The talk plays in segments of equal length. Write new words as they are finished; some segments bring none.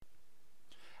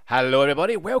Hello,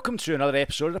 everybody. Welcome to another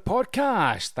episode of the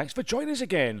podcast. Thanks for joining us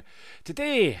again.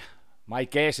 Today, my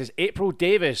guest is April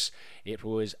Davis.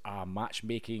 April is a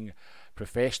matchmaking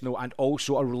professional and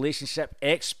also a relationship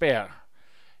expert.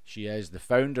 She is the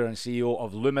founder and CEO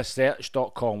of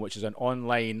LumaSearch.com, which is an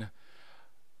online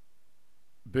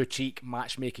boutique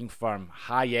matchmaking firm.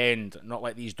 High-end, not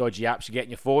like these dodgy apps you get on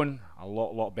your phone. A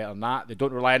lot better than that. They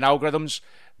don't rely on algorithms.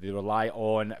 They rely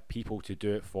on people to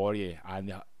do it for you. And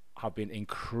they have been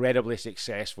incredibly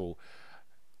successful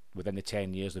within the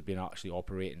 10 years they've been actually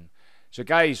operating. So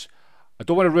guys, I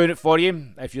don't want to ruin it for you.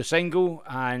 If you're single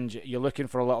and you're looking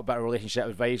for a little bit of relationship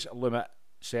advice, Luma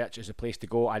Search is the place to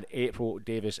go, and April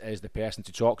Davis is the person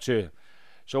to talk to.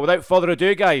 So without further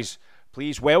ado, guys,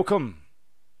 please welcome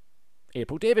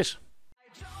April Davis.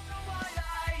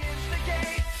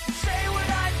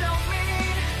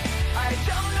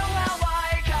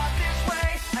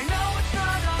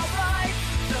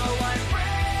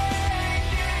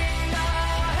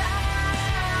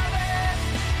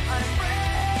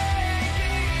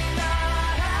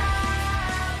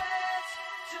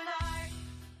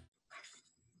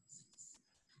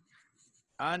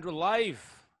 And we're live.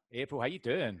 April, how you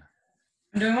doing?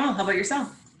 I'm doing well. How about yourself?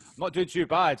 I'm not doing too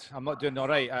bad. I'm not doing all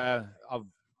right. I've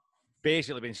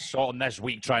basically been sorting this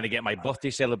week trying to get my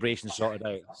birthday celebration sorted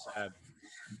out.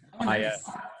 My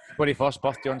 21st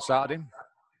birthday on Saturday.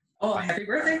 Oh, happy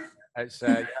birthday. It's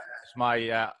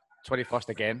my 21st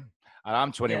again. And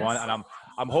I'm 21, Yes. and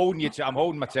I'm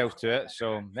holding myself to it.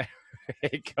 So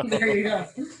There you go.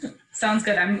 Sounds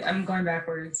good. I'm going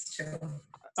backwards too.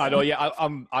 I know, yeah.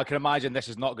 I can imagine this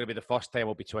is not going to be the first time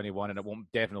I'll be 21, and it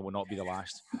definitely will not be the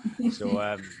last. So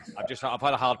I've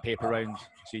had a hard paper round.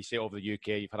 So you say over the UK,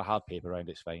 you've had a hard paper round.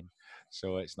 It's fine.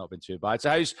 So it's not been too bad.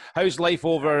 So how's life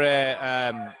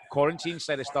over quarantine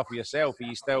side of stuff with yourself? Are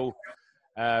you still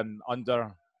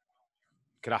under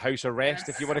kind of house arrest,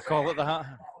 if you want to call it that?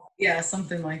 Yeah,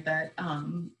 something like that.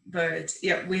 But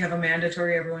yeah, we have a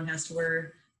mandatory. Everyone has to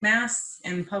wear masks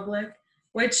in public.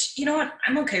 Which, you know what,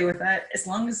 I'm okay with that. As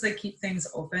long as they keep things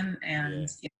open and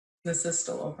this is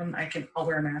still open, I'll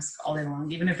wear a mask all day long,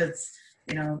 even if it's,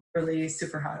 really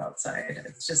super hot outside.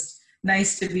 It's just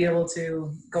nice to be able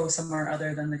to go somewhere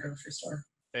other than the grocery store.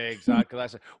 Exactly.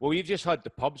 That's it. Well, we've just had the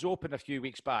pubs open a few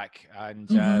weeks back, and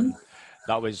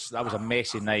that was a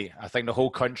messy night. I think the whole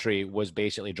country was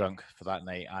basically drunk for that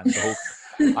night, and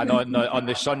on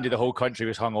the Sunday the whole country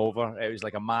was hungover. It was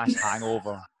like a mass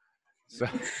hangover. So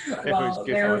well,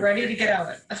 they were ready to get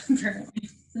out, apparently.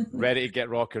 Ready to get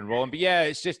rock and rolling. But yeah,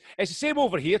 it's the same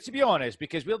over here, to be honest,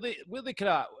 because we've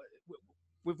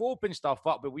opened stuff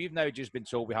up, but we've now just been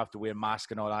told we have to wear masks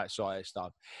and all that sort of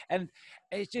stuff. And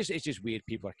it's just weird.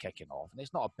 People are kicking off, and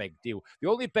it's not a big deal. The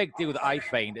only big deal that I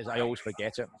find is I always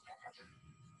forget it.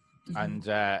 And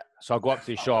so I go up to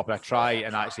the shop and I try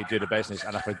and actually do the business,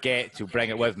 and I forget to bring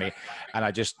it with me, and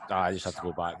I just have to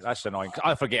go back. That's annoying.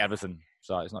 I forget everything,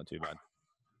 so it's not too bad.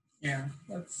 Yeah,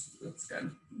 that's good. That's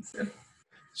good.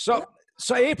 So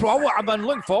April, I've been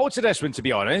looking forward to this one, to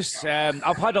be honest.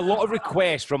 I've had a lot of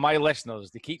requests from my listeners.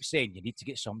 They keep saying you need to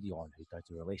get somebody on who does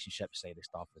the relationship side of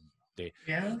stuff and do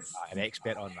an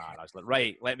expert on that. And I was like,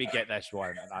 right, let me get this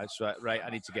one. And I was like, right, I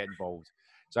need to get involved.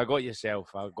 So I got yourself.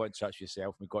 I got in touch with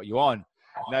yourself. And we got you on.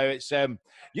 Now it's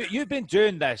you've been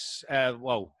doing this.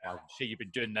 I'll say you've been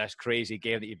doing this crazy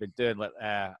game that you've been doing, like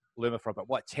Luma, for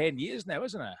about 10 years now,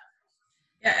 isn't it?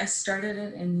 Yeah, I started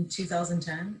it in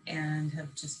 2010 and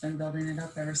have just been building it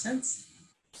up ever since.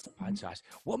 Fantastic.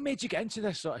 What made you get into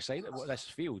this sort of side, this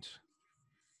field?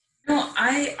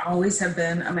 I always have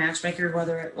been a matchmaker,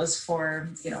 whether it was for,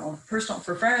 personal,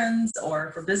 for friends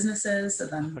or for businesses.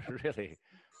 And then Really?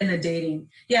 In the dating.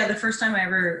 Yeah, the first time I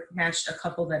ever matched a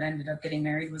couple that ended up getting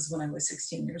married was when I was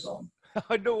 16 years old.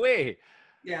 Oh, no way.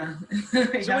 Yeah. So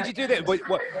what did you do then?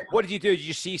 What did you do? Did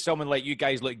you see someone like you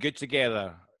guys look good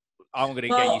together? I'm going to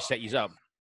get you, set you up.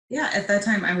 Yeah, at that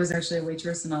time I was actually a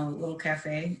waitress in a little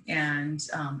cafe, and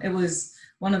it was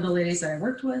one of the ladies that I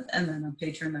worked with, and then a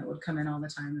patron that would come in all the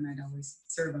time, and I'd always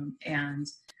serve him. And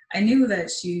I knew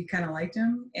that she kind of liked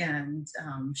him, and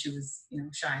she was,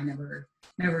 shy, never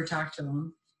talked to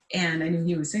him, and I knew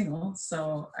he was single,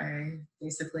 so I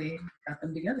basically got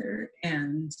them together,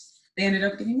 and they ended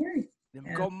up getting married.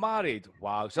 They got married.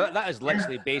 Wow. So that is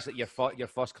literally basically your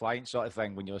first client sort of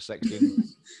thing when you were 16.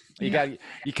 You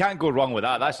can't go wrong with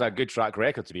that. That's a good track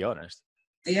record, to be honest.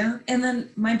 Yeah. And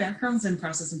then my background's in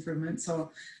process improvement. So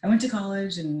I went to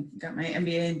college and got my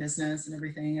MBA in business and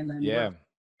everything. And then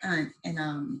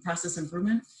in process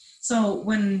improvement. So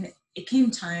when it came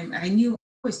time, I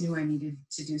always knew I needed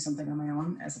to do something on my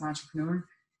own as an entrepreneur.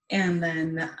 And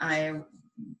then I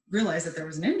realized that there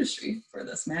was an industry for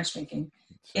this matchmaking.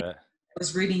 I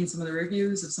was reading some of the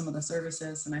reviews of some of the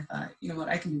services, and I thought, you know what,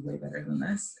 I can do way better than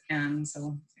this. And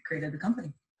so I created the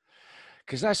company.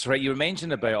 Because that's right. You were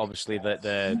mentioning about obviously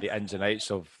the ins and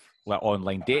outs of like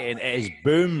online dating. It has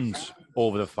boomed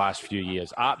over the past few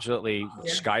years, absolutely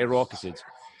skyrocketed.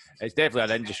 It's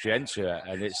definitely an industry into it,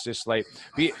 and it's just like,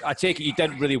 I take it you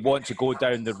didn't really want to go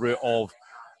down the route of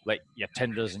like your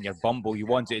Tinders and your Bumble. You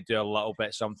wanted to do a little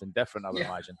bit something different, I would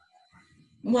imagine.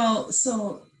 Well,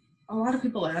 so a lot of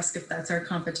people ask if that's our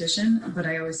competition, but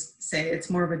I always say it's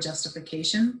more of a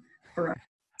justification for us.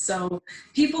 So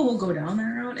people will go down that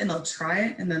route and they'll try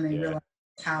it, and then they realize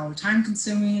how time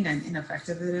consuming and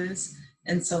ineffective it is.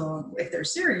 And so if they're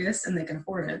serious and they can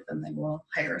afford it, then they will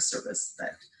hire a service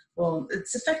that, well,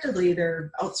 it's effectively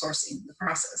they're outsourcing the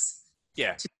process.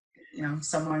 Yeah. To, you know,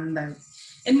 someone that,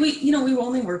 and we, you know, we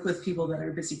only work with people that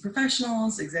are busy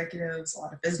professionals, executives, a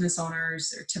lot of business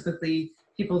owners. They're typically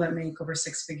people that make over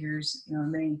 6 figures, you know,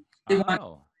 and they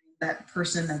want that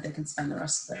person that they can spend the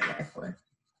rest of their life with.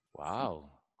 Wow.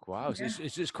 Wow, yeah.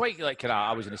 It's quite like,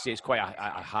 I was going to say, it's quite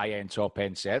a high-end,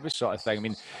 top-end service sort of thing. I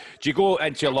mean, do you go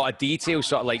into a lot of detail,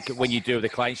 sort of like when you do with the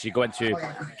clients, you go into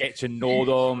get to know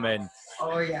them and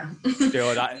do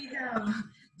all that?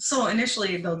 So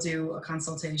initially, they'll do a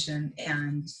consultation,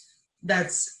 and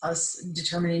that's us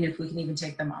determining if we can even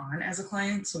take them on as a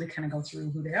client. So we kind of go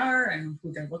through who they are and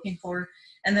who they're looking for.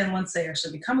 And then once they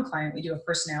actually become a client, we do a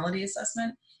personality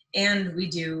assessment. And we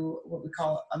do what we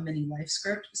call a mini life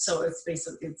script. So it's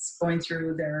basically, it's going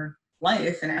through their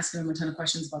life and asking them a ton of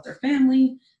questions about their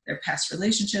family, their past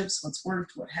relationships, what's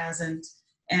worked, what hasn't.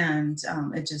 And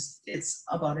it's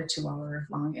about a 2-hour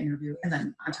long interview. And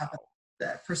then on top of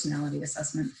the personality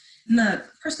assessment. And the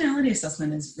personality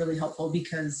assessment is really helpful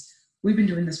because we've been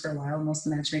doing this for a while. Most of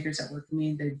the matchmakers that work with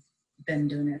me, they've been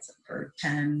doing it for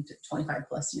 10 to 25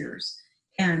 plus years.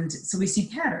 And so we see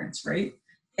patterns, right?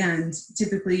 And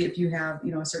typically, if you have,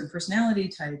 you know, a certain personality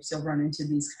types, you'll run into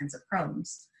these kinds of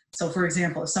problems. So for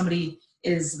example, if somebody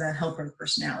is the helper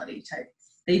personality type,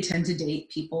 they tend to date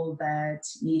people that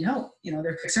need help. You know,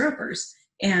 they're fixer-uppers,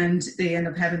 and they end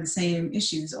up having the same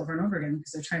issues over and over again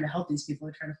because they're trying to help these people,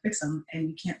 they're trying to fix them, and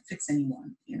you can't fix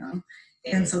anyone, you know.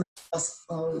 And so that's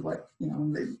what, you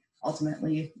know,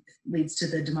 ultimately leads to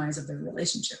the demise of their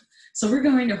relationship. So we're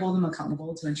going to hold them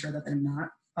accountable to ensure that they're not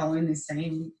following the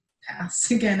same paths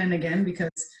again and again,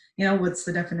 because, you know, what's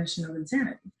the definition of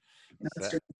insanity? You know, it's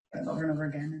doing it over and over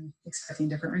again and expecting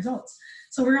different results.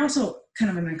 So we're also kind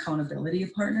of an accountability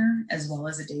partner as well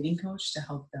as a dating coach to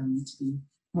help them to be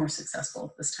more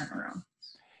successful this time around.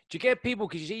 Do you get people,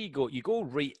 because you go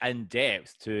right in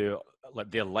depth to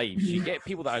like their lives? You get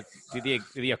people that are, do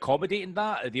they accommodate in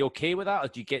that? Are they okay with that? Or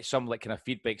do you get some like kind of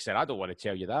feedback saying, I don't want to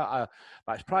tell you that,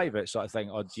 that's private sort of thing?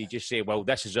 Or do you just say, well,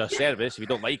 this is our service, if you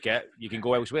don't like it, you can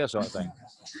go elsewhere sort of thing?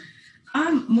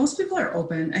 Most people are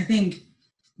open. I think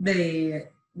they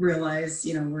realize,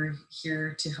 you know, we're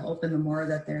here to help, and the more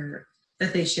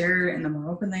that they share and the more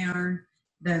open they are,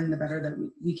 then the better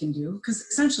that we can do. Because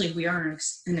essentially we are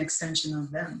an extension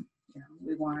of them. You know,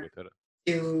 we want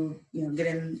to, you know, get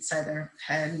inside their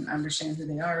head and understand who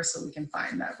they are so we can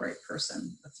find that right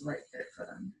person that's the right fit for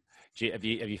them. Have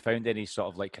you found any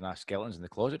sort of like kind of skeletons in the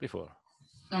closet before?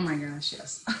 Oh my gosh,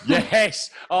 yes.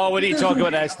 Yes. Oh, we need to talk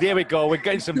about this. There we go. We're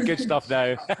getting some good stuff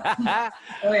now.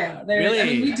 Oh yeah. Really?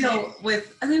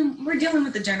 I mean, we're dealing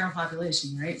with the general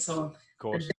population, right? So of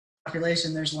course. The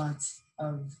population, there's lots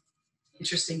of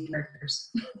interesting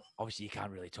characters. Obviously, you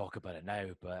can't really talk about it now,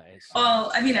 but it's.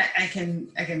 Well, I mean, I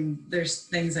can. There's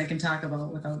things I can talk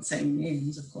about without saying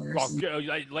names, of course. Well,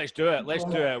 let's do it. Let's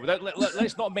do it.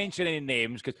 Let's not mention any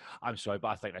names, because I'm sorry, but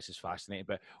I think this is fascinating.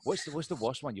 But what's the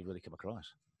worst one you've really come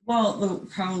across? Well,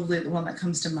 probably the one that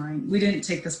comes to mind. We didn't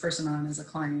take this person on as a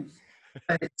client,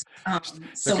 but it's a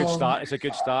good start. It's a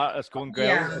good start. Let's go and go.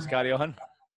 Yeah. Let's carry on.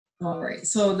 All right.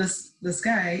 So this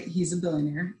guy, he's a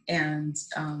billionaire, and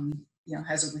you know,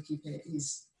 has a wiki page.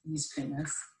 He's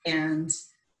famous, and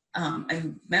I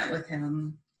met with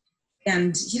him,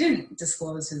 and he didn't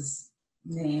disclose his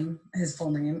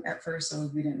full name at first, so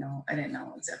I didn't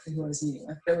know exactly who I was meeting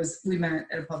with. But we met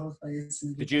at a public place.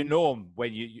 And did you know him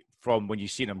when you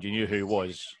seen him? Do you know who he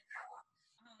was?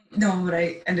 No, but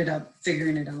I ended up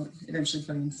figuring it out. Eventually,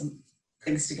 putting some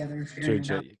things together, figuring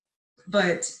it out.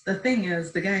 But the thing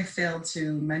is, the guy failed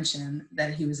to mention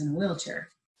that he was in a wheelchair,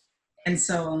 and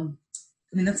so,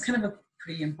 I mean, that's kind of a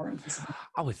pretty important piece.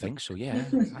 I would think so, yeah.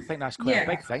 I think that's quite a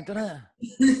big thing, doesn't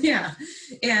it? Yeah.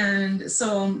 And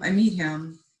so I meet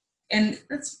him, and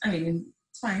it's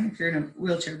fine if you're in a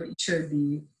wheelchair, but you should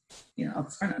be, you know,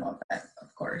 upfront about that,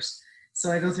 of course.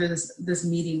 so I go through this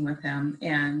meeting with him,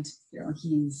 and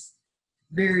he's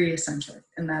very eccentric,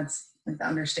 and that's like the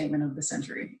understatement of the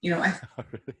century. The more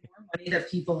money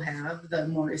that people have, the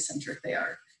more eccentric they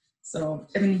are. So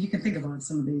I mean, you can think about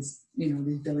some of these,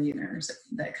 these billionaires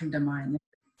that come to mind.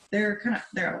 They're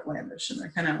outlandish, and they're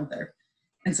kind of out there.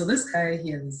 And so this guy, he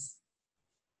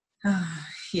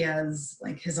has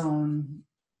like his own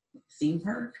theme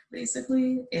park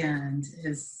basically, and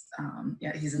he's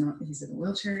in a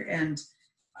wheelchair, and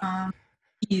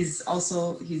he's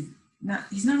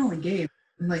not only gay,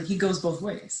 like he goes both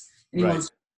ways, and he wants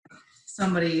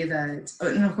somebody that,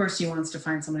 and of course he wants to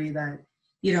find somebody that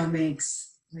makes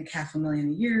like $500,000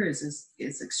 a year, is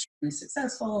extremely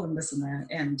successful, and this and that,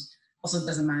 and also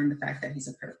doesn't mind the fact that he's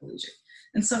a paraplegic.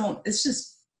 And so it's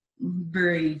just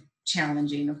very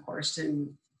challenging, of course,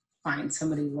 to find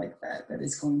somebody like that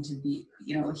is going to be,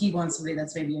 he wants somebody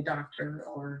that's maybe a doctor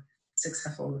or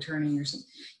successful attorney or something.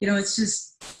 It's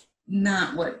just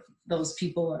not what those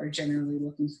people are generally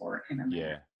looking for in a man.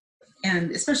 Yeah. And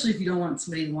especially if you don't want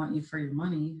somebody to want you for your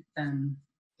money, then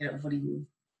what do you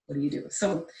do?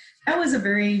 So that was a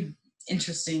very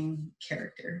interesting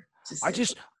character. I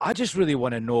just really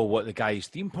want to know what the guy's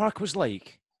theme park was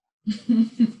like.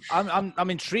 I'm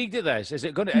intrigued at this. Is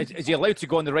he allowed to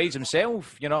go on the rides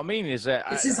himself? You know what I mean? It's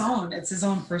his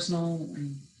own personal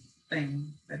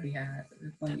thing that he had.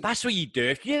 Like, that's what you do.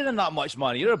 If you're in that much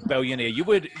money, you're a billionaire. You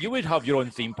would have your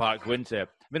own theme park, wouldn't you? I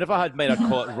mean, if I had made a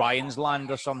call it Ryan's Land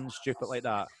or something stupid like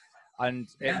that, and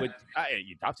it would,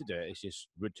 you'd have to do it. It's just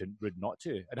rude not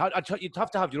to. And you'd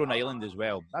have to have your own island as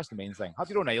well. That's the main thing. Have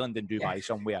your own island in Dubai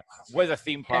somewhere with a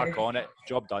theme park on it.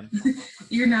 Job done.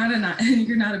 You're not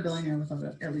a billionaire without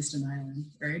at least an island,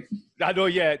 right? I know.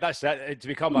 Yeah, that's it. To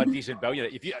become a decent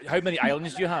billionaire, how many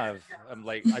islands do you have? I'm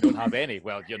like, I don't have any.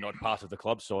 Well, you're not part of the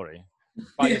club. Sorry.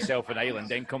 Buy yourself an island,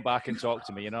 then come back and talk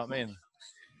to me. You know what I mean?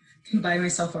 Can buy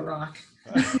myself a rock.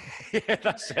 Yeah,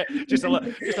 that's it. Just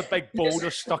a big boulder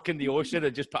stuck in the ocean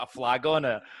and just put a flag on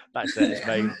it. That's it. It's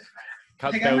mine.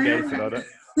 Can't build anything on it.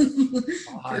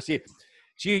 I see.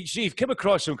 You've come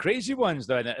across some crazy ones,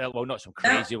 though. Well, not some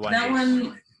crazy ones. That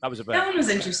one was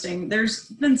interesting. There's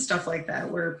been stuff like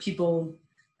that where people,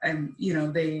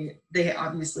 they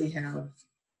obviously have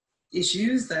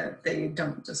issues that they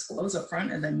don't disclose up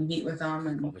front, and then you meet with them.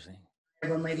 And obviously,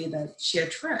 one lady that she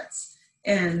had Tourette's,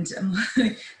 and I'm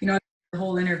like, the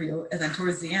whole interview, and then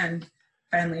towards the end,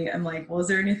 finally, I'm like, well, is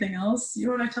there anything else you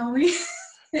want to tell me?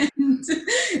 And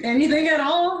anything at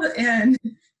all? And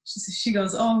she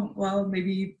goes, oh, well,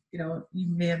 maybe, you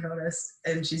may have noticed,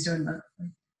 and she's doing that,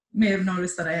 may have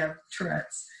noticed that I have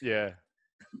Tourette's. Yeah.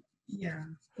 Yeah.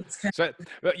 It's kind so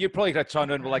you're probably going to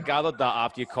turn around, well, I gathered that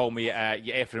after you call me, you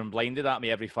effing blinded at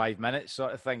me every 5 minutes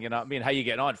sort of thing, you know what I mean? How you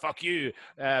getting on? Fuck you.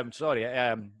 Sorry.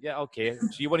 Yeah, okay.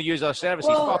 So you want to use our services?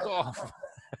 Well, fuck off.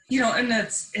 And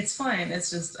it's fine. It's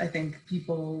just, I think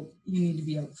you need to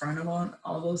be upfront about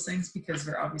all those things, because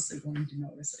we're obviously going to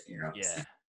notice it. You're obviously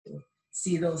going to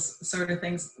see those sort of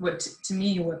things. What to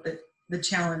me, what the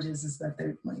challenge is that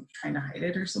they're like trying to hide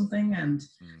it or something,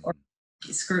 or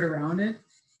skirt around it.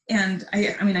 And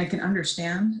I mean, I can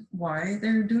understand why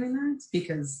they're doing that,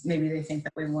 because maybe they think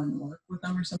that we wouldn't work with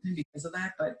them or something because of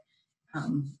that. But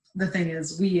the thing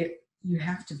is, you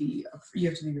have to be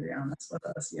very honest with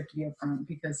us. You have to be upfront,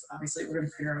 because obviously we're going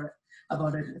to figure out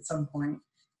about it at some point,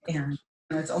 and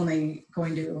it's only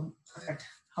going to affect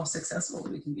how successful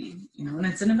we can be. And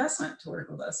it's an investment to work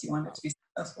with us. You want it to be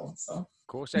successful. So, of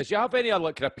course, do you have any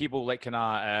other kind of people that kind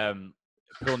of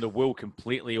pulling the wool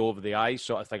completely over the eyes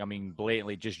sort of thing? I mean,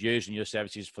 blatantly just using your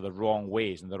services for the wrong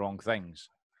ways and the wrong things.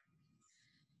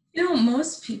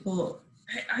 Most people,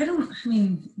 we're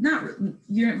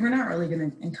not really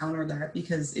going to encounter that,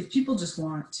 because if people just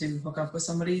want to hook up with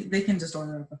somebody, they can just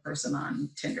order up a person on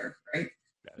Tinder, right?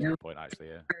 Yeah, that's the point, actually,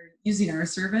 yeah. Using our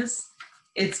service,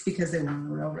 it's because they want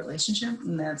a real relationship,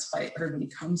 and that's why everybody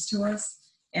comes to us,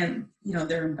 and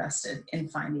they're invested in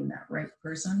finding that right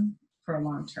person for a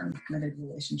long-term committed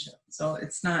relationship. So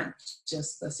it's not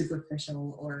just the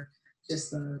superficial or just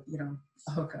the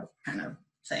a hookup kind of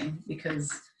thing,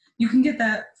 because you can get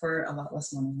that for a lot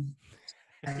less money.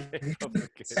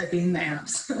 Typing the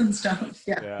apps and stuff.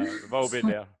 Yeah, we've all been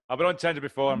there. I've been on Tinder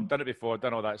before. I've done it before.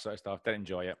 Done all that sort of stuff. Didn't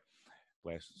enjoy it.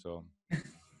 Bless. So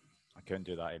I couldn't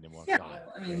do that anymore. Yeah,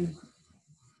 I mean,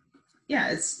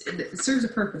 it serves a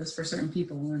purpose for certain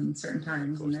people in certain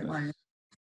times in their life.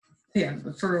 Yeah,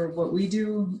 but for what we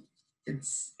do,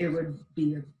 it's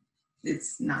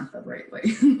not the right way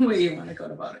you want to go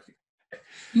about it.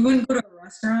 You wouldn't go to a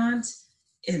restaurant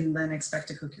and then expect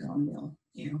to cook your own meal.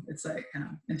 it's like kind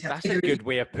of That's a good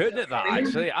way of putting it, that,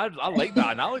 actually. I like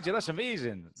that analogy. That's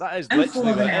amazing. That is I'm full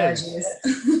literally of what analogies.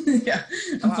 it is. Yeah.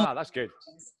 That's good.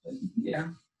 Yeah.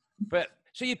 But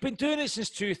so you've been doing it since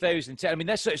 2010. I mean,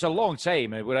 it's a long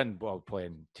time, and we're in, well,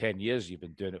 playing 10 years you've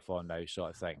been doing it for now,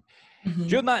 sort of thing. Mm-hmm.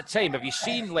 During that time, have you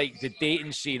seen like the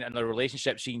dating scene and the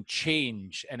relationship scene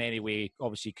change in any way?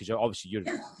 Obviously, because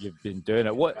you've been doing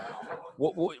it. What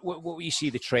do you see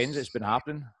the trends that's been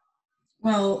happening?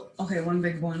 Well, okay, one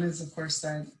big one is, of course,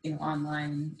 that,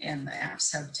 online and the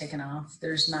apps have taken off.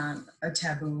 There's not a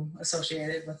taboo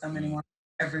associated with them anymore.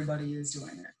 Everybody is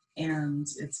doing it. And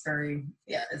it's very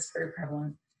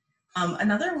prevalent.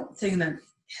 Another thing that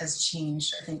has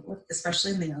changed, I think,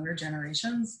 especially in the younger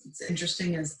generations, it's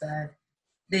interesting, is that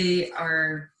they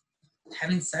are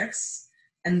having sex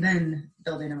and then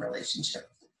building a relationship.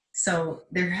 So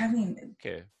they're having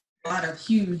a lot of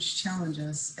huge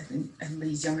challenges, I think, in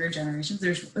these younger generations.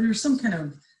 There's some kind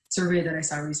of survey that I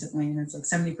saw recently, and it's like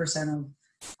 70%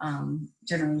 of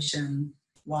Generation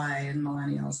Y and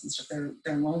millennials and stuff,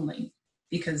 they're lonely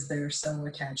because they're so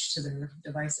attached to their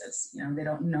devices. They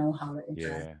don't know how to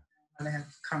interact, how to have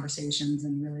conversations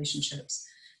and relationships.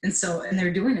 And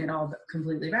they're doing it all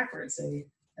completely backwards. They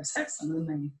have sex and then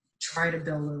they try to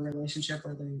build a relationship,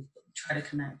 or they try to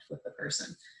connect with the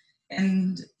person.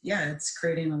 And it's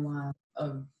creating a lot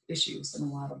of issues and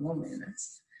a lot of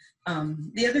loneliness.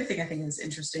 The other thing I think is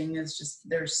interesting is just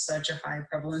there's such a high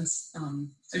prevalence.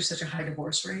 There's such a high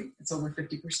divorce rate. It's over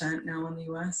 50% now in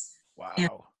the US. Wow. And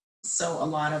so a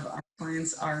lot of our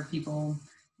clients are people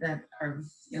that are,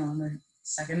 on their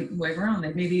second wave around.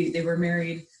 They were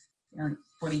married,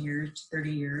 20 years, 30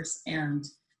 years, and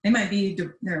they might be,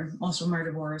 most of them are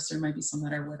divorced. There might be some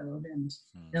that are widowed, and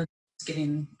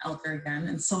getting out there again.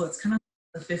 And so it's kind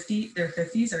of their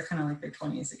 50s are kind of like their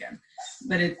 20s again.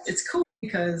 But it's cool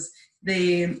because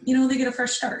they get a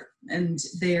fresh start, and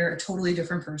they're a totally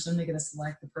different person. They get to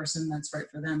select the person that's right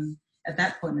for them at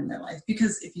that point in their life.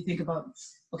 Because if you think about,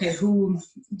 who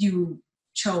you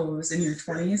chose in your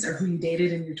 20s or who you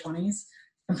dated in your 20s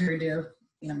compared to,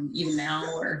 even now,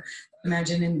 or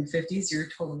imagine in the 50s, you're a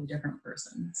totally different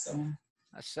person. So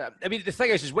that's, I mean, the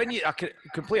thing is when I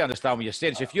completely understand what you're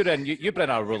saying. So if you've been in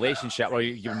a relationship or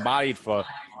you're married for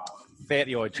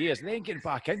 30 odd years and then getting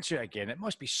back into it again, it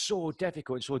must be so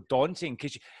difficult and so daunting,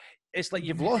 because it's like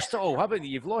you've lost it all, haven't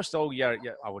you? You've lost all your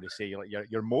I want to say,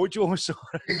 your mojo. So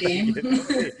your game.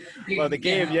 Well, the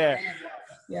game, yeah.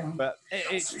 But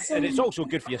it's also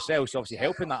good for yourself, so obviously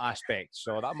helping that aspect.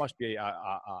 So that must be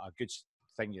a good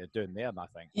thing you're doing there, I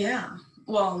think. Yeah.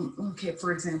 Well,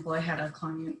 for example, I had a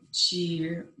client.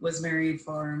 She was married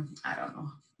for, I don't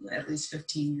know, at least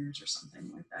 15 years or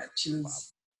something like that. She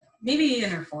was maybe in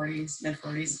her 40s, mid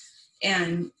 40s,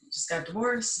 and just got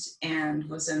divorced, and it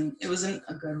wasn't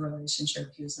a good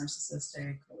relationship. He was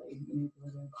narcissistic, really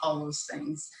manipulative, all those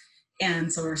things.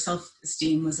 And so her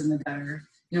self-esteem was in the gutter.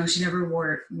 She never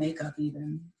wore makeup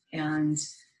even. And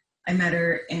I met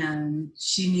her, and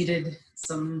she needed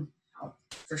some help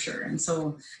for sure. And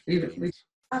so we were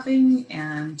shopping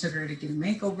and took her to get a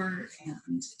makeover,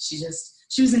 and she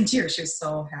was in tears. She was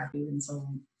so happy and so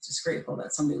just grateful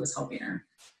that somebody was helping her.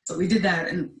 So we did that,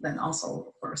 and then also,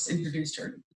 of course, introduced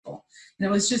her to people. And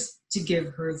it was just to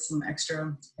give her some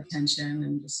extra attention,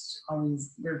 and just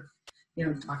always we're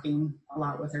talking a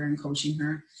lot with her and coaching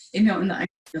her. And the idea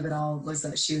of it all was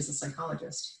that she was a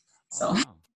psychologist. So,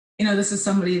 this is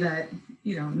somebody that,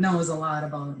 knows a lot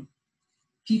about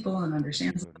people and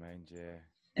understands.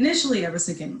 Initially, I was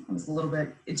thinking, I was a little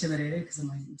bit intimidated because I'm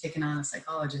like, I'm taking on a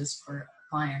psychologist for a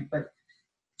client, but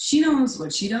she knows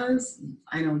what she does.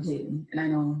 I know dating, and I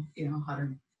know, how to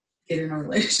get in a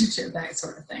relationship, that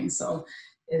sort of thing. So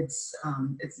it's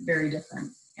very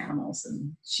different animals,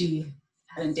 and she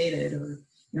hadn't dated or,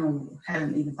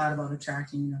 hadn't even thought about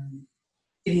attracting or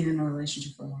getting in a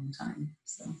relationship for a long time.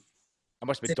 So it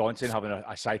must be daunting having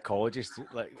a psychologist,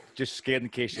 like, just scared in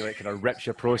case you kind of rips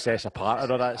your process apart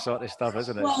and all that sort of stuff,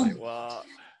 isn't it? Well, it's like, what?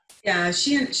 Yeah,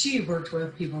 she worked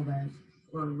with people that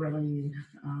were really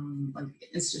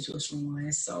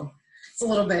institutionalized, so it's a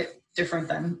little bit different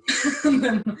than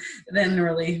than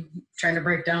really trying to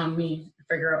break down me to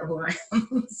figure out who I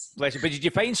am. Bless you. But did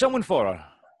you find someone for her?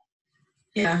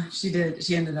 Yeah, she did.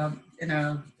 She ended up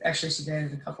actually she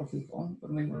dated a couple people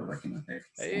when we were working with her.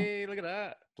 So. Hey, look at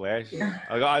that. Bless. Yeah.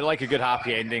 I like a good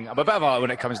happy ending. I'm a bit of when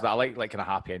it comes to that, I like kind of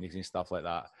happy endings and stuff like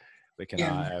that. Like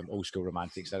kind of old school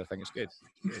romantics. I think it's good.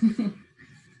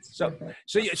 So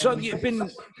you've been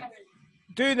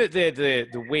doing it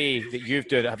the way that you've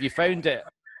done it. Have you found it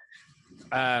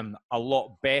a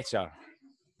lot better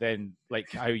than like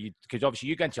how you? Because obviously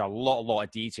you get into a lot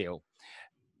of detail.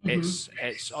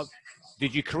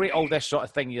 Did you create all this sort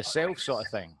of thing yourself, sort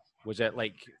of thing? Was it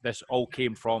like this all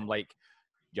came from like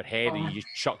your head and you just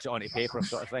chucked it onto paper,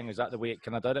 sort of thing? Is that the way it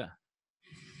kind of did it?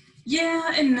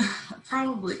 Yeah, and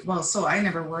probably, well, so I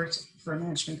never worked for a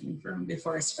matchmaking firm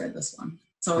before I started this one.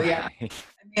 So yeah, I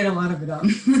made a lot of it up.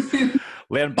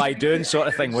 Learn by doing, sort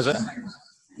of thing, was it?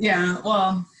 Yeah,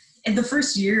 well, in the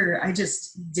first year, I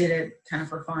just did it kind of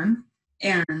for fun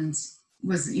and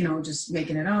was, just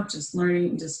making it up, just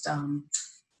learning, just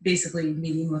basically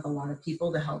meeting with a lot of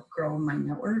people to help grow my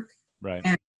network. Right.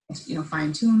 And,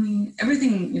 fine tuning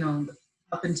everything,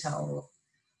 up until,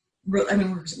 I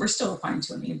mean, we're still fine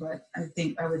tuning, but I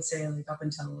think I would say like up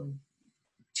until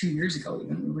 2 years ago,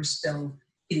 even we were still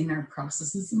getting our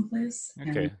processes in place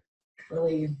and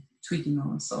really tweaking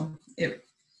those. So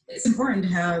it's important to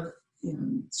have,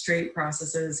 straight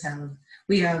processes.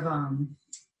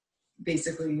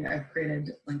 Basically I've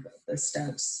created like the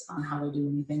steps on how to do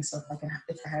anything. So if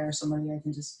I hire somebody, I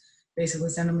can just basically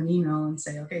send them an email and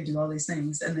say, okay, do all these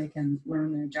things, and they can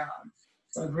learn their job.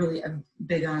 So I'm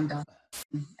big on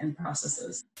documenting and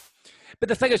processes. But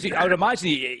the thing is, I would imagine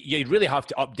you really have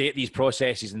to update these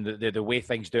processes and the way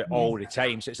things do it all the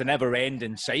time. So it's a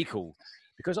never-ending cycle.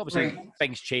 Because obviously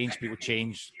things change, people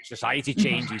change, society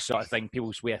changes, sort of thing.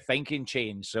 People's way of thinking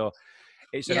change. So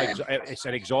it's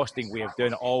an exhausting way of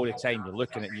doing it all the time. You're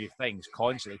looking at new things,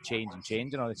 constantly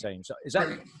changing all the time. So that's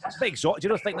a bit exhausting. Do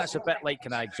you not think that's a bit like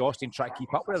kind of exhausting, trying to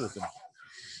keep up with everything?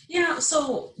 Yeah,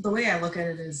 so the way I look at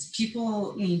it is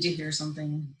people need to hear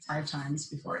something 5 times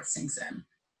before it sinks in.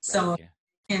 So I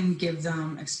can give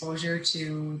them exposure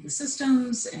to the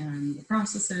systems and the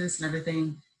processes and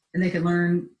everything, and they can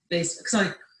learn because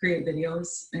I create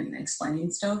videos and explaining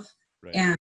stuff,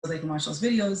 and so they can watch those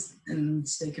videos and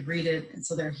they could read it, and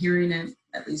so they're hearing it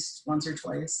at least once or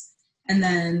twice, and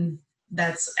then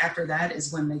after that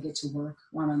is when they get to work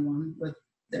one-on-one with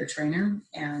their trainer,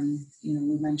 and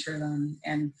we mentor them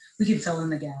and we can fill in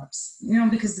the gaps,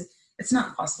 because it's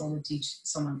not possible to teach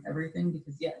someone everything,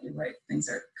 because you're right, things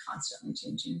are constantly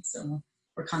changing, so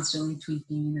we're constantly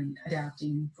tweaking and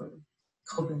adapting for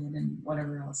COVID and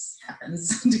whatever else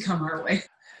happens to come our way.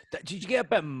 Did you get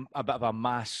a bit of a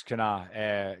mass kind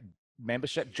of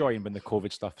membership join when the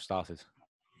COVID stuff started?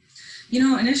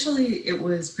 Initially it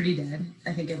was pretty dead.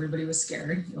 I think everybody was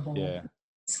scared.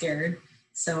 Scared.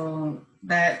 So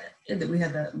that we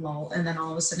had that lull, and then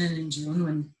all of a sudden in June,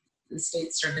 when the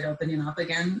states started opening up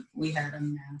again, we had a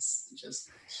mass just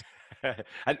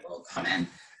come in.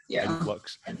 Yeah.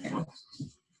 Influx.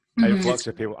 Influx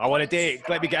of people. I want to date.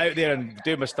 Let me get out there and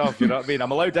do my stuff. You know what I mean?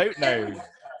 I'm allowed out now.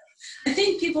 I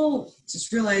think people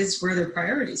just realized where their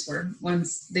priorities were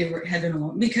once they had been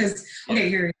alone. Because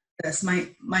here, this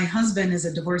my husband is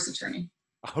a divorce attorney.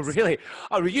 Oh really?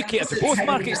 Oh, you cater to both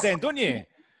markets then, don't you?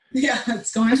 Yeah,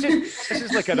 it's going. This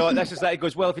is like it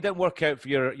goes, well, if it didn't work out for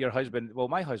your husband, well,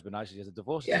 my husband actually is a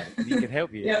divorce attorney. He can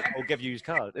help you. I'll give you his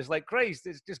card. It's like Christ.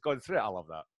 It's just gone through it. I love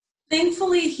that.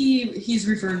 Thankfully, he's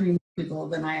referred me more people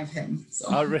than I have him. So.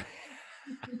 Oh, really?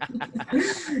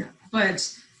 But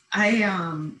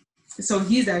so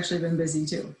he's actually been busy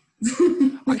too.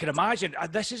 I can imagine.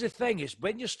 This is the thing, is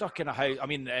when you're stuck in a house, I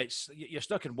mean, you're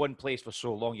stuck in one place for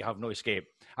so long, you have no escape.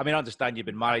 I mean, I understand you've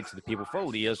been married to the people for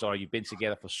all the years, or you've been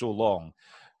together for so long,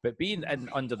 but being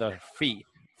under their feet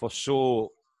for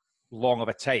so long of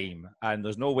a time, and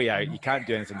there's no way out, you can't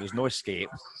do anything, there's no escape.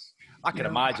 I can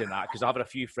imagine that, because I've had a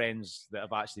few friends that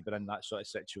have actually been in that sort of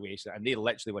situation, and they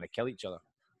literally want to kill each other.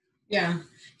 Yeah,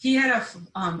 he had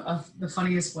the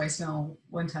funniest voicemail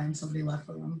one time somebody left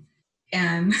for him,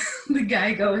 and the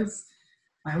guy goes,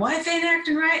 "My wife ain't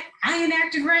acting right. I ain't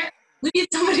acting right. We need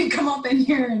somebody to come up in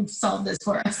here and solve this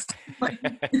for us."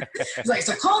 He's like,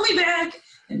 "So call me back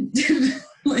and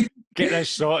get this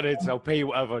sorted. I'll pay you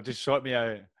whatever. Just sort me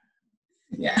out."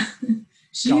 Yeah,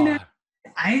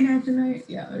 I ain't acting right.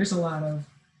 Yeah, there's a lot of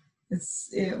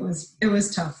it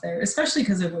was tough there, especially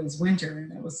because it was winter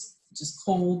and it was just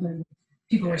cold and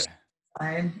people were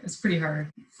inside. It was pretty hard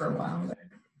for a while there.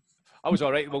 I was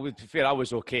all right. Well, to be fair, I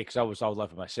was okay because I was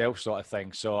living myself, sort of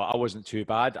thing. So I wasn't too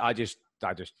bad. I just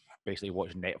basically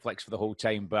watched Netflix for the whole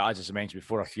time. But as I mentioned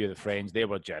before, a few of the friends, they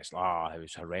were just, it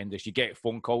was horrendous. You get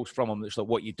phone calls from them. It's like,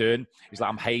 "What you doing?" He's like,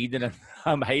 I'm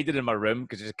hiding in my room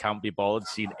because I just can't be bothered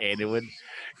seeing anyone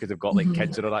because they've got like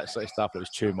kids and all that sort of stuff. It was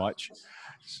too much.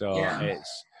 So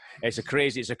it's a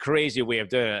crazy way of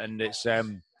doing it, and it's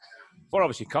for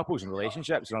obviously couples and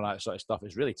relationships and all that sort of stuff.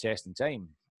 It's really testing time.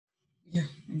 Yeah,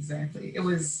 exactly. It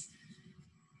was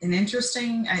an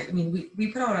interesting, I mean, we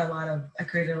put out I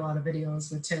created a lot of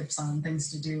videos with tips on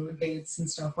things to do, dates and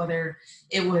stuff, whether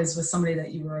it was with somebody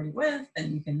that you were already with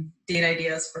and you can date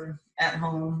ideas for at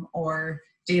home, or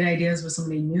date ideas with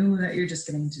somebody new that you're just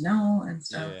getting to know and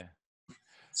stuff. Yeah.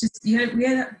 It's just, we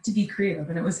had to be creative,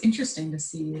 and it was interesting to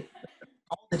see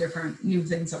all the different new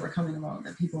things that were coming about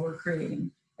that people were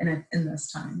creating in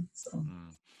this time. So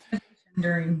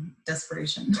during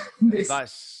desperation.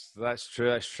 That's true.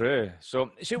 That's true.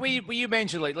 So you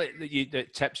mentioned the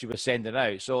tips you were sending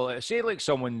out. So say like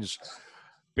someone's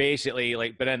basically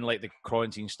like been in like the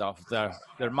quarantine stuff.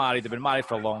 They're married. They've been married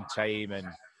for a long time, and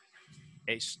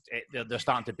they're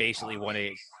starting to basically want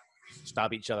to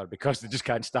stab each other because they just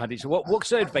can't stand each other. What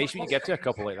sort of advice would you give to a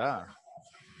couple like that?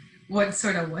 What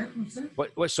sort of what?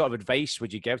 What sort of advice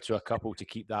would you give to a couple to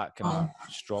keep that kind of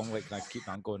strong, like kind of keep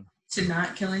that going? To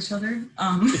not kill each other.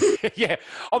 Yeah,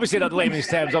 obviously not layman's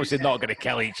terms. Obviously not going to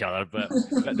kill each other, but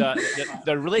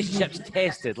the relationship's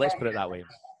tested. Let's put it that way.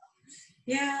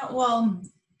 Yeah, well,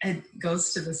 it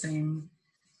goes to the same.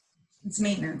 It's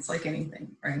maintenance, like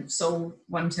anything, right? So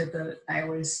one tip that I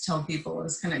always tell people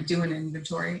is kind of do an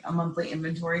inventory, a monthly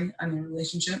inventory on your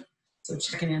relationship. So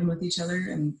checking in with each other.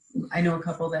 And I know a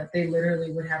couple that they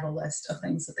literally would have a list of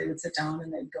things that they would sit down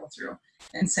and they'd go through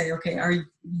and say, okay, are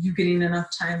you getting enough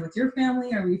time with your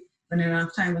family? Are we spending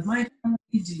enough time with my family?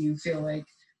 Do you feel like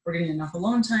we're getting enough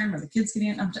alone time? Are the kids getting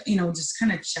enough time? Just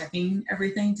kind of checking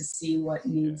everything to see what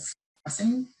needs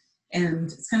addressing.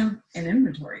 And it's kind of an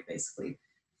inventory, basically.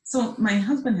 So my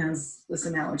husband has this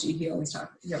analogy he always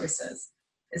says,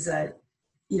 is that,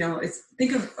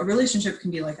 think of a relationship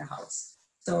can be like a house.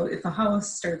 So if the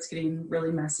house starts getting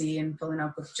really messy and filling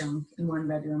up with junk in one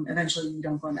bedroom, eventually you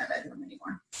don't go in that bedroom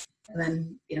anymore. And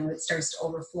then, it starts to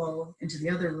overflow into the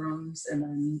other rooms. And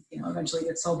then, eventually it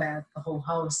gets so bad, the whole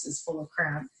house is full of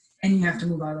crap and you have to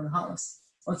move out of the house.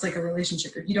 Well, it's like a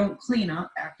relationship. If you don't clean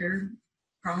up after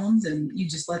problems and you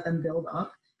just let them build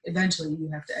up, eventually you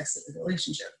have to exit the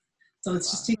relationship. So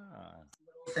it's just taking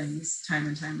little things time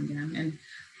and time again. And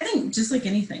I think just like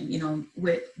anything,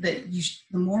 the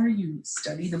more you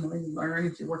study, the more you learn.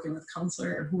 If you're working with a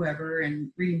counselor or whoever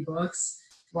and reading books,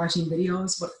 watching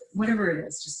videos, whatever it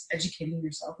is, just educating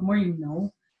yourself, the more you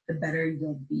know, the better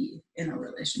you'll be in a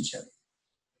relationship.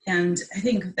 And I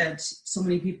think that so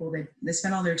many people, they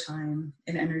spend all their time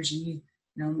and energy,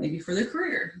 maybe for their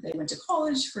career. They went to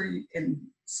college in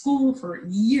school for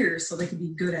years so they could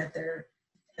be good at their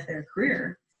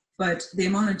career. But the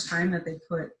amount of time that they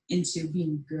put into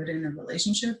being good in a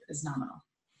relationship is nominal.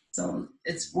 So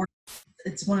it's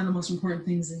one of the most important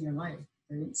things in your life,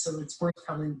 right? So it's worth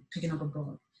probably picking up a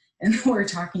book and or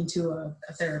talking to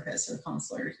a therapist or a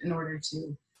counselor in order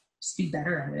to just be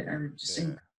better at it, or just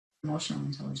emotional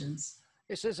intelligence.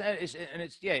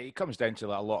 It comes down to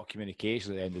a lot of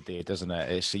communication at the end of the day, doesn't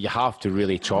it? You have to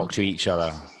really talk to each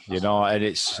other, and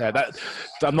it's that.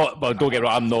 I'm not, well, don't get me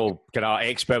wrong, I'm no kind of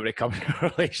expert when it comes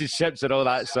to relationships and all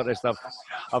that sort of stuff.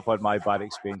 I've had my bad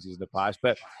experiences in the past,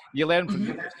 but you learn from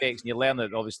your mistakes, and you learn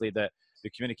that obviously that the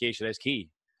communication is key.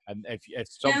 And if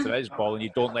something is bothering you,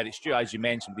 don't let it stew. As you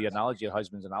mentioned, the analogy, your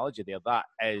husband's analogy there, that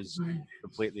is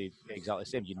completely exactly the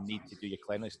same. You need to do your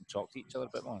cleanliness and talk to each other a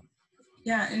bit more.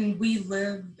 Yeah, and we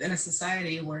live in a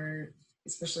society where,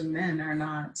 especially men, they're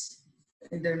not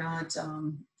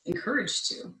encouraged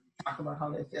to talk about how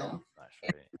they feel.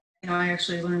 That's right. I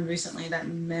actually learned recently that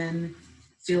men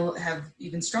have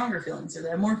even stronger feelings, or they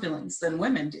have more feelings than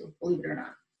women do, believe it or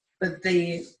not. But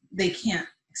they can't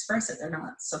express it. They're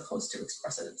not supposed to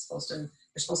express it. They're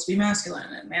supposed to be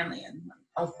masculine and manly and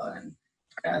alpha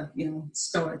and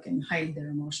stoic and hide their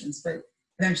emotions. But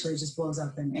eventually, it just blows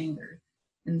up in anger.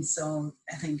 And so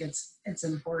I think it's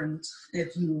important,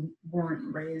 if you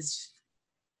weren't raised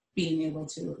being able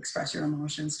to express your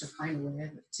emotions, to find a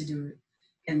way to do it.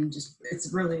 And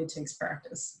it takes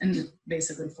practice and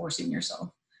basically forcing yourself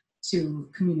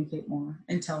to communicate more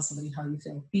and tell somebody how you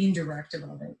feel, being direct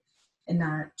about it and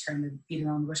not trying to beat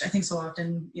around the bush. I think so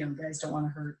often, guys don't want to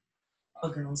hurt a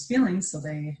girl's feelings, so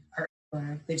they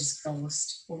just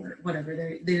ghost or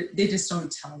whatever. They just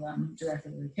don't tell them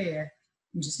directly, like, hey,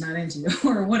 I'm just not into you,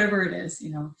 or whatever it is,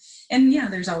 And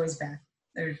there's always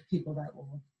there's people that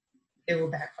will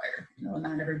backfire, and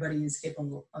not everybody is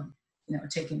capable of,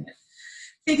 taking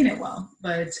it well.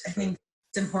 But I think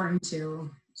it's important to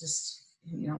just,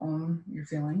 own your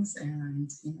feelings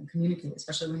and, communicate,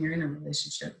 especially when you're in a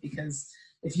relationship, because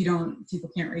if you don't, people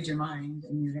can't read your mind,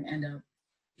 and you're going to end up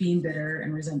being bitter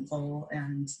and resentful,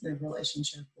 and the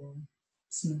relationship will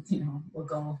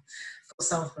go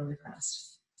south really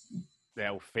fast.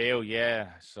 They'll fail, yeah.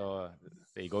 So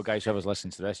there you go, guys. Whoever's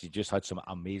listening to this, you just had some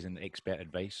amazing expert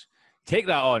advice. Take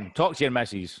that on. Talk to your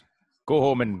missus. Go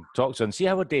home and talk to her and see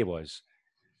how her day was.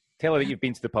 Tell her that you've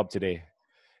been to the pub today.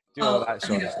 Do all that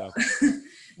sort of stuff.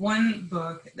 One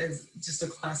book that's just a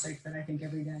classic that I think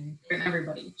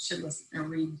everybody should listen or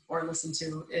read or listen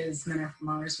to is Men Are From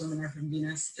Mars, Women Are From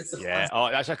Venus. It's a classic.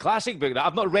 Oh, that's a classic book.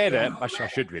 I've not read it. I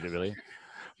should read it, really.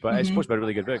 But it's supposed to be a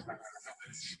really good book.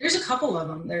 There's a couple of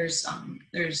them.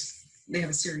 They have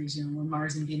a series, When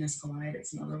Mars and Venus Collide.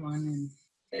 It's another one, and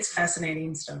it's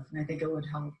fascinating stuff. And I think it would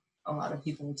help a lot of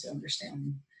people to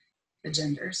understand the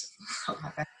genders.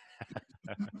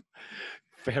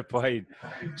 Fair point.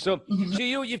 So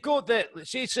you've got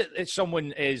say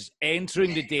someone is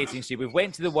entering the dating scene. We've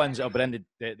went to the ones that have been in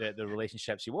the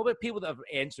relationship scene. What about people that are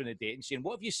entering the dating scene?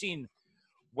 What have you seen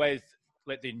with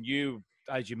like the new,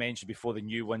 as you mentioned before, the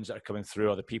new ones that are coming through,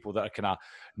 or the people that are kind of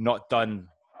not done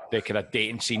the kind of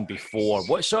dating scene before?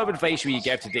 What sort of advice will you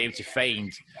give to them to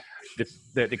find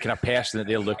the kind of person that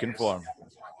they're looking for?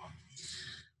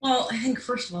 Well, I think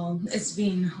first of all, it's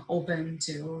being open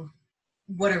to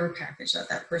whatever package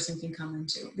that person can come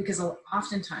into, because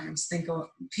oftentimes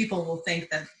people will think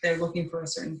that they're looking for a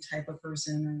certain type of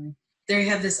person, or they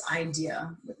have this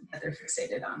idea that they're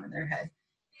fixated on in their head,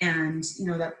 and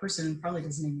that person probably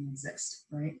doesn't even exist,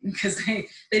 right? Because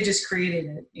they just created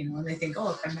it, and they think,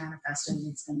 oh, if I manifest it,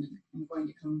 I'm going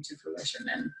to come to fruition.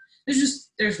 And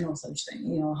there's no such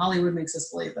thing. Hollywood makes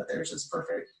us believe that there's this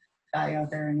perfect guy out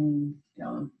there, and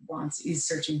he's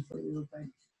searching for you, but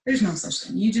there's no such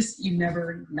thing. You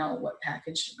never know what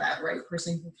package that right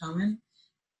person can come in.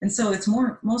 And so it's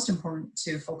most important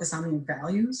to focus on your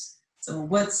values. So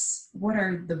what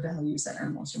are the values that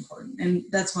are most important? And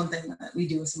that's one thing that we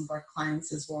do with some of our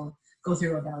clients is we'll go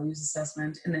through a values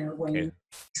assessment, and they're weighing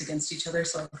against each other.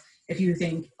 So if you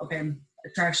think, okay,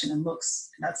 attraction and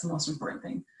looks, that's the most important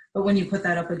thing. But when you put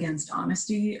that up against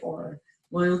honesty or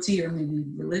loyalty or maybe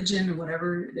religion or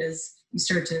whatever it is, you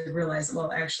start to realize,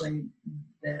 well, actually,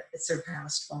 that it's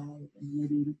surpassed by, and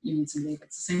maybe you need somebody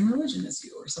that's the same religion as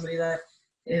you, or somebody that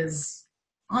is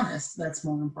honest. That's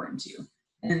more important to you.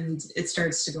 And it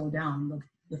starts to go down,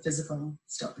 the physical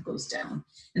stuff goes down.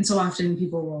 And so often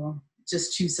people will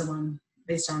just choose someone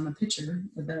based on the picture,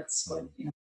 but that's what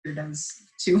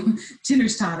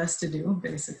Tinder's taught us to do,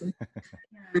 basically.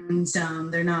 And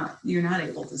you're not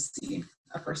able to see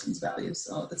a person's values.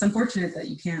 So it's unfortunate that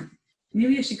you can't.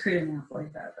 Maybe I should create an app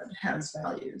like that has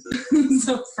values.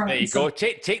 There you go.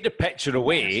 Take the picture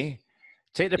away.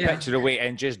 Take the picture away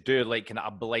and just do like kind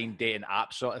of a blind dating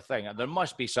app sort of thing. And there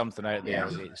must be something out there.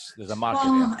 There's a market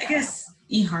there. I guess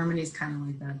eHarmony is kind of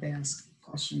like that. They ask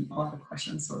a lot of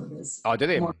questions, so it is. Oh, do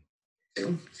they?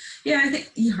 Yeah, I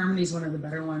think eHarmony is one of the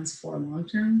better ones for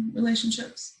long-term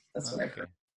relationships. That's what I've heard.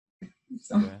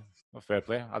 So. Yeah. Well, fair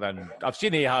play. I've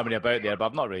seen eHarmony about there, but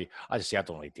I've not really. As I say, I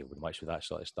don't really deal with much with that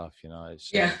sort of stuff. It's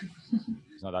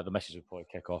it's not that the missus would probably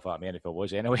kick off at me if it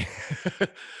was anyway.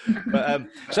 But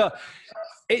so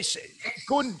it's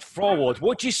going forward.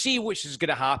 What do you see which is going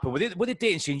to happen with the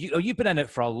dating scene? You've been in it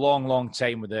for a long, long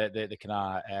time with the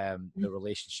kind of the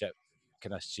relationship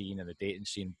kind of scene and the dating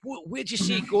scene. Where do you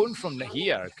see it going from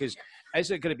here? Because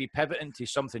is it going to be pivoting to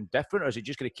something different, or is it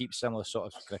just going to keep similar sort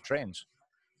of kind of trends?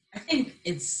 I think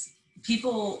it's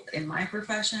people in my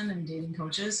profession and dating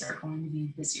coaches are going to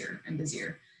be busier and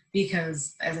busier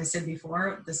because, as I said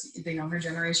before, the younger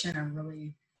generation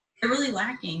they're really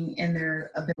lacking in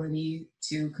their ability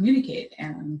to communicate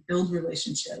and build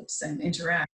relationships and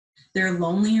interact. They're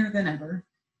lonelier than ever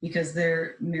because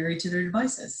they're married to their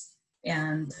devices.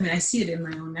 And I see it in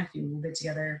my own nephew. We'll get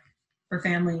together for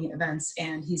family events,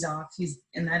 and he's off. He's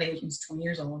in that age. He's 20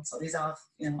 years old, so he's off,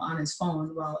 on his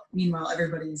phone. Meanwhile,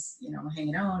 everybody's,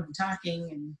 hanging out and talking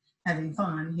and having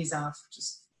fun. He's off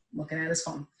just looking at his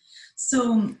phone.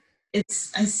 So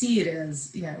I see it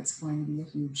as, it's going to be a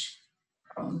huge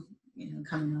problem,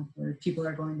 coming up where people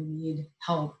are going to need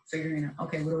help figuring out,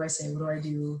 okay, what do I say? What do I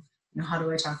do? How do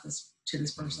I talk to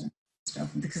this person? Stuff,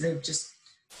 because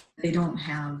they don't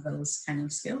have those kind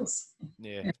of skills.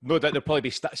 Yeah. No doubt they'll probably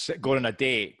be going on a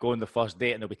date, going the first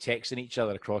date, and they'll be texting each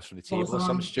other across from the table or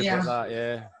something stupid like that.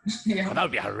 Yeah. And that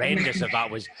would be horrendous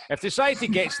if society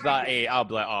gets to that age. I'll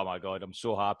be like, oh my God, I'm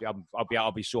so happy.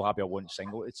 I'll be so happy I wasn't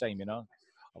single at the time, I'll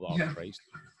be like, oh Christ.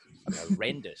 That'd be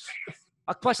horrendous.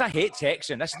 Plus, I hate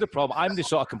texting. This is the problem. I'm the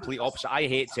sort of complete opposite. I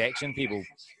hate texting people.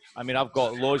 I've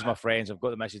got loads of my friends. I've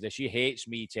got the message that she hates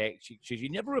me text. She says, you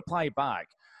never reply back.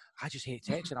 I just hate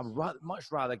texting. I'd much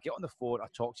rather get on the phone or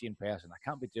talk to you in person. I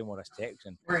can't be doing all this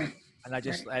texting. Right. And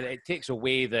it takes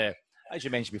away as you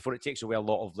mentioned before, it takes away a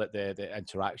lot of the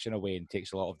interaction away and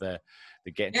takes a lot of the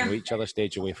getting to know each other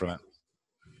stage away from it.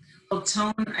 Well,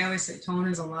 tone, I always say tone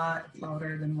is a lot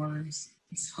louder than words.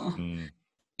 So,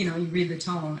 you read the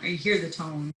tone, or you hear the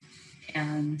tone,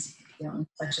 and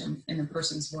inflection in a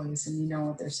person's voice, and you know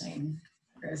what they're saying.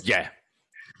 Whereas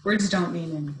words don't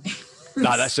mean anything.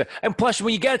 No, that's it. And plus,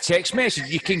 when you get a text message,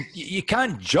 you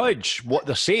can't judge what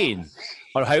they're saying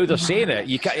or how they're saying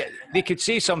it. They could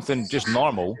say something just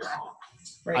normal,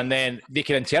 and then they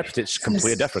can interpret it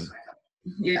completely different.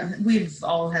 Yeah, we've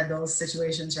all had those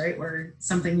situations, right, where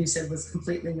something you said was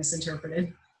completely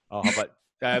misinterpreted. Oh, but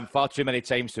far too many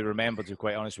times to remember, to be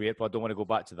quite honest with you. But I don't want to go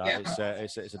back to that. Yeah.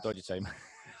 It's a dodgy time.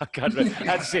 I can't.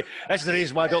 I'd say that's the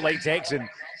reason why I don't like texting.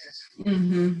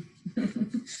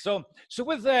 So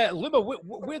with Luma,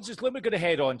 where's Luma going to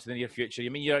head on to the near future? I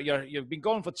mean, you've been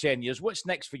gone for 10 years. What's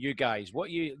next for you guys? What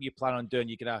you plan on doing?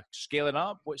 You gonna scaling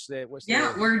up?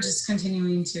 We're just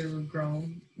continuing to grow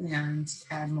and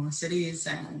add more cities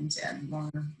and add more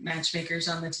matchmakers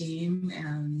on the team,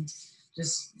 and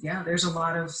just there's a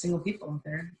lot of single people out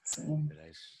there. So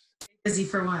busy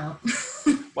for a while.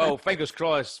 Well, fingers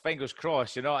crossed.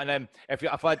 And then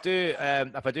if I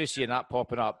do see an app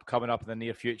popping up coming up in the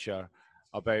near future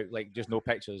about like just no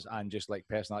pictures and just like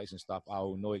personalities and stuff,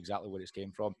 I'll know exactly where it's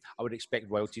came from. I would expect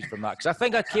royalties from that, because I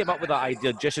think I came up with that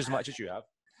idea just as much as you have.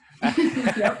 I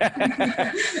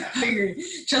agree.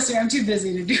 Trust me, I'm too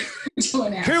busy to do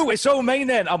an app. Cool, it's all mine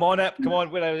then. I'm on it. Come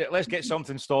on, let's get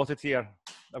something started here.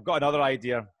 I've got another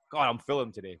idea. God, I'm full of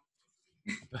them today.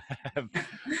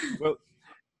 Well,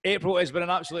 April, it's been an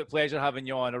absolute pleasure having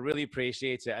you on. I really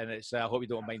appreciate it, and I hope you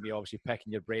don't mind me obviously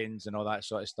picking your brains and all that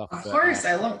sort of stuff. Of course,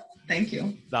 I love. Thank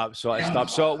you. That sort of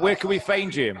stuff. So, where can we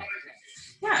find you?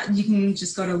 Yeah, you can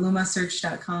just go to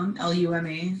lumasearch.com,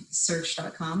 Luma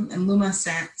search.com, and Luma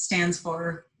stands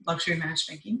for luxury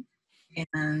matchmaking.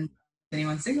 And if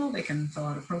anyone's single, they can fill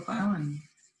out a profile, and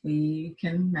we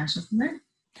can match them from there.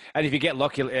 And if you get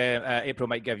lucky, April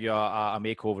might give you a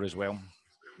makeover as well.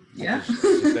 Yeah.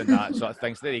 Just in that sort of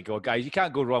thing. So there you go, guys. You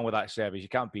can't go wrong with that service. You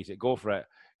can't beat it. Go for it.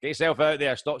 Get yourself out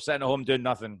there. Stop sitting at home doing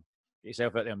nothing. Get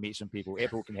yourself out there and meet some people.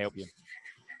 April can help you.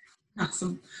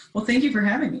 Awesome. Well, thank you for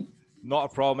having me. Not a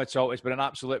problem at all. It's been an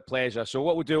absolute pleasure. So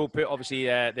what we'll do, we'll put obviously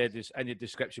in the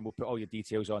description, we'll put all your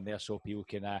details on there so people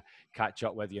can catch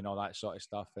up with you and all that sort of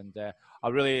stuff. And I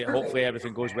really, hopefully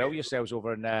everything goes well with yourselves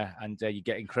over in there, and you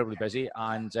get incredibly busy.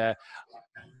 And if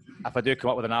I do come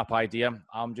up with an app idea,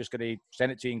 I'm just going to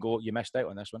send it to you and go, you missed out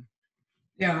on this one.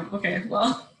 Yeah. Okay.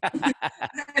 Well,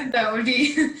 that would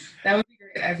be great.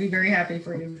 I'd be very happy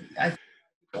for you.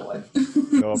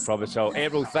 No problem at all.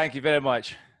 April, thank you very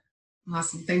much.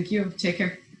 Awesome. Thank you. Take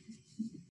care.